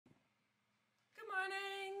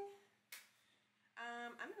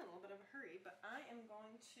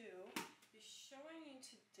to be showing you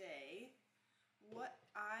today what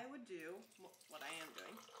I would do, what I am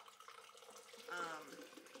doing,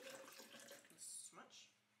 this much,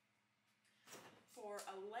 for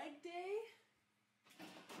a leg day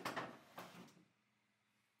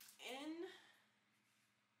in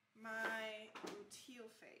my luteal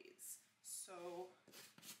phase. So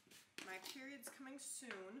my period's coming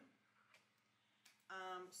soon.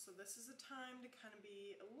 So this is a time to kind of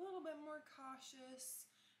be a little bit more cautious,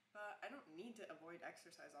 but I don't need to avoid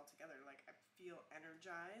exercise altogether. Like, I feel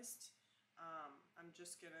energized. I'm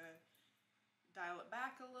just gonna dial it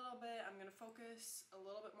back a little bit. I'm gonna focus a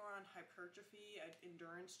little bit more on hypertrophy,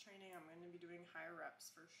 endurance training. I'm gonna be doing higher reps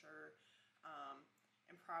for sure.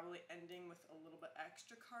 And probably ending with a little bit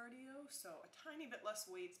extra cardio, so a tiny bit less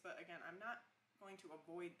weights, but again, I'm not going to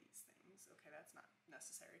avoid these things. Okay, that's not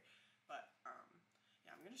necessary. But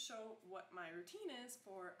yeah, I'm going to show what my routine is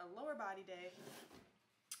for a lower body day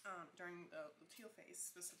during the luteal phase,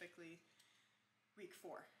 specifically week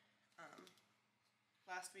 4.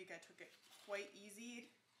 Last week I took it quite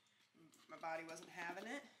easy. My body wasn't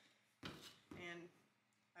having it, and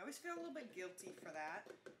I always feel a little bit guilty for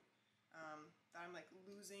that. That I'm like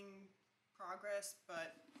losing progress,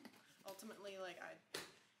 but ultimately, like,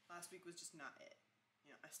 last week was just not it.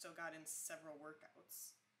 You know, I still got in several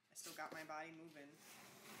workouts. I still got my body moving,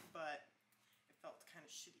 but it felt kind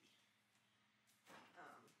of shitty.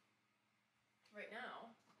 Right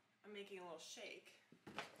now, I'm making a little shake,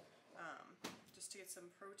 just to get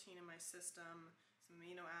some protein in my system, some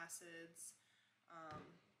amino acids.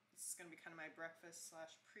 This is going to be kind of my breakfast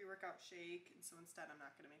 / pre-workout shake, and so instead I'm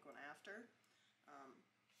not going to make one after.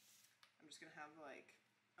 I'm just going to have like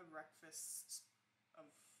a breakfast of,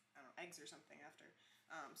 I don't know, eggs or something after.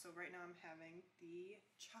 So right now I'm having the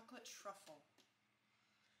chocolate truffle.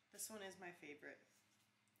 This one is my favorite.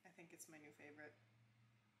 I think it's my new favorite.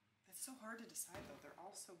 It's so hard to decide though, they're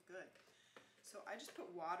all so good. So I just put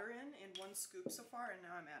water in 1 scoop so far, and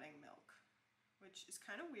now I'm adding milk, which is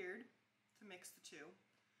kind of weird to mix the two.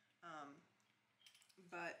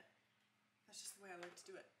 But that's just the way I like to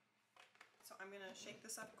do it. So I'm gonna shake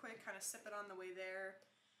this up quick, kind of sip it on the way there.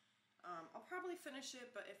 I'll probably finish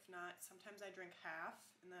it, but if not, sometimes I drink half,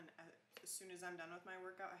 and then as soon as I'm done with my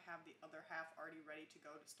workout, I have the other half already ready to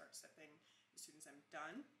go to start sipping as soon as I'm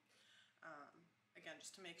done. Again,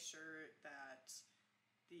 just to make sure that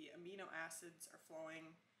the amino acids are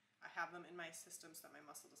flowing. I have them in my system so that my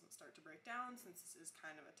muscle doesn't start to break down, since this is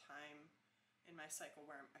kind of a time in my cycle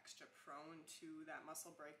where I'm extra prone to that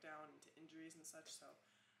muscle breakdown and to injuries and such. So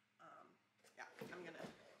yeah, I'm gonna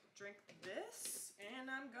drink this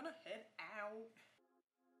and I'm gonna head out.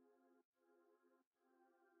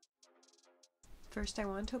 First, I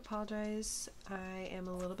want to apologize. I am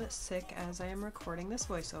a little bit sick as I am recording this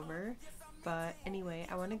voiceover, but anyway,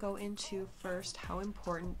 I want to go into first how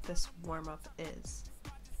important this warm-up is.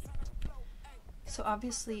 So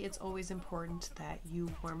obviously it's always important that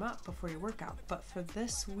you warm up before your workout, but for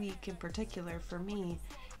this week in particular, for me,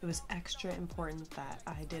 it was extra important that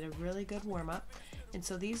I did a really good warm-up. And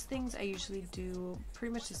so these things I usually do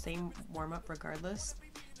pretty much the same warm-up regardless,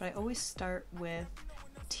 but I always start with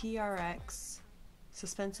TRX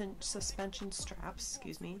suspension straps,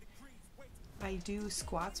 excuse me. I do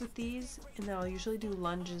squats with these, and then I'll usually do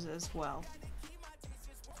lunges as well.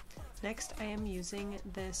 Next, I am using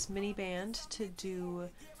this mini band to do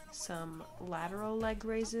some lateral leg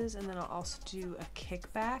raises, and then I'll also do a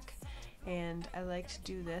kickback, and I like to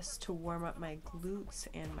do this to warm up my glutes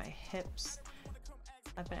and my hips.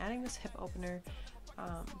 I've been adding this hip opener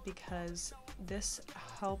because this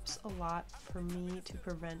helps a lot for me to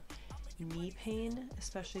prevent knee pain,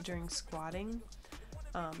 especially during squatting.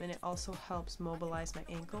 And it also helps mobilize my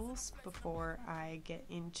ankles before I get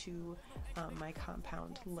into my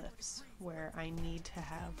compound lifts, where I need to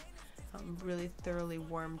have really thoroughly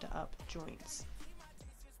warmed up joints.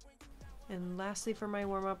 And lastly, for my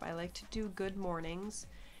warm-up, I like to do good mornings,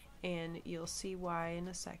 and you'll see why in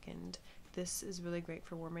a second. This is really great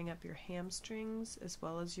for warming up your hamstrings as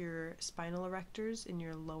well as your spinal erectors in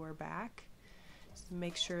your lower back. So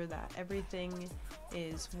make sure that everything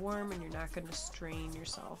is warm and you're not going to strain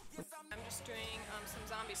yourself. I'm just doing some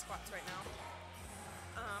zombie squats right now.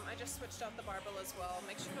 I just switched out the barbell as well.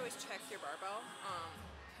 Make sure to always check your barbell,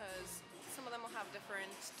 because some of them will have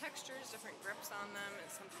different textures, different grips on them, and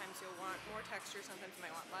sometimes you'll want more texture, sometimes you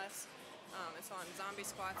might want less. And so on zombie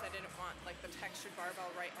squats, I didn't want like the textured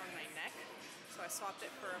barbell right on my neck, so I swapped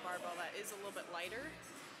it for a barbell that is a little bit lighter.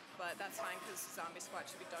 But that's fine, because zombie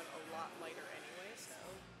squat should be done a lot lighter anyway, so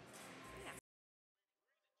yeah.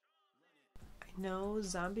 I know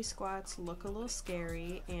zombie squats look a little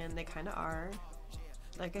scary, and they kind of are.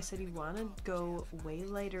 like I said, you want to go way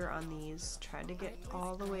lighter on these. Try to get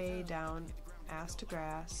all the way down ass to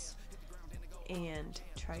grass, and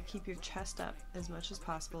try to keep your chest up as much as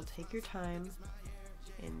possible. Take your time,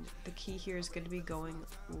 and the key here is going to be going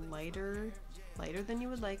lighter than you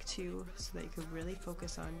would like to, so that you can really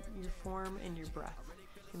focus on your form and your breath,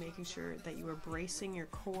 and making sure that you are bracing your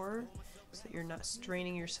core so that you're not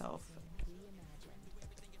straining yourself.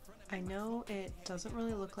 I know it doesn't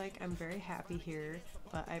really look like I'm very happy here,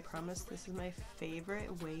 but I promise this is my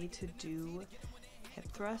favorite way to do hip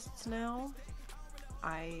thrusts now.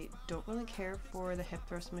 I don't really care for the hip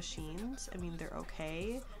thrust machines. I mean, they're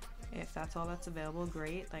okay. If that's all that's available,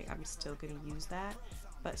 great. Like, I'm still gonna use that.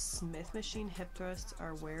 But Smith machine hip thrusts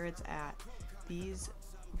are where it's at. These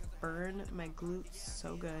burn my glutes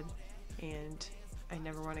so good, and I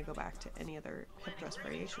never want to go back to any other hip thrust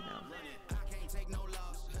variation now.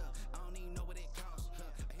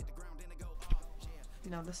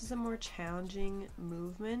 Now this is a more challenging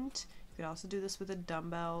movement. You could also do this with a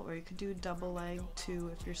dumbbell, or you could do double leg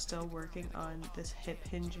too if you're still working on this hip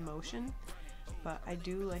hinge motion. But I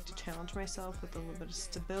do like to challenge myself with a little bit of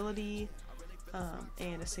stability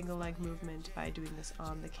and a single leg movement by doing this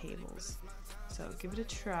on the cables. So give it a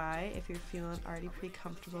try if you're feeling already pretty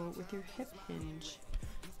comfortable with your hip hinge.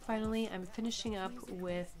 Finally, I'm finishing up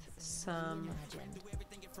with some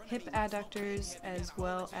hip adductors as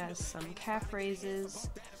well as some calf raises,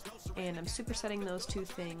 and I'm supersetting those two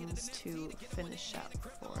things to finish up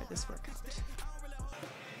for this workout.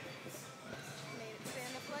 Made it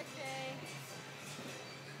stand up leg day.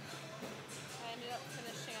 I ended up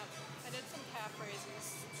finishing up, I did some calf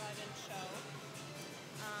raises that I didn't show,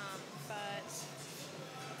 but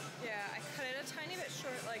yeah, I cut it a tiny bit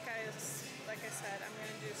short. Like I said, I'm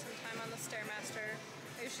going to do some time on the Stairmaster.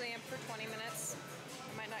 I usually aim for 20 minutes.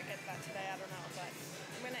 I might not get that today, I don't know, but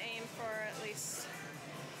I'm going to aim for at least,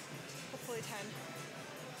 hopefully 10.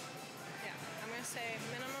 Yeah, I'm going to say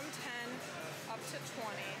minimum 10 up to 20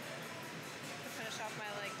 to finish off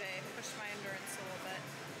my leg day, push my endurance a little bit.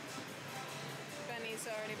 Benny's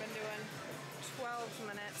already been doing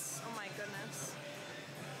 12 minutes. Oh my goodness.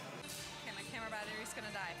 Okay, my camera battery's going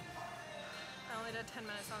to die. I only did 10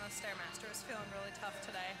 minutes on the Stairmaster. It was feeling really tough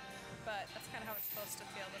today, but that's kind of how it's supposed to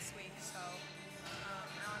feel this week. So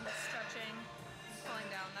now I'm just stretching, pulling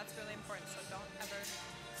down. That's really important, so don't ever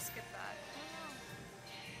skip that.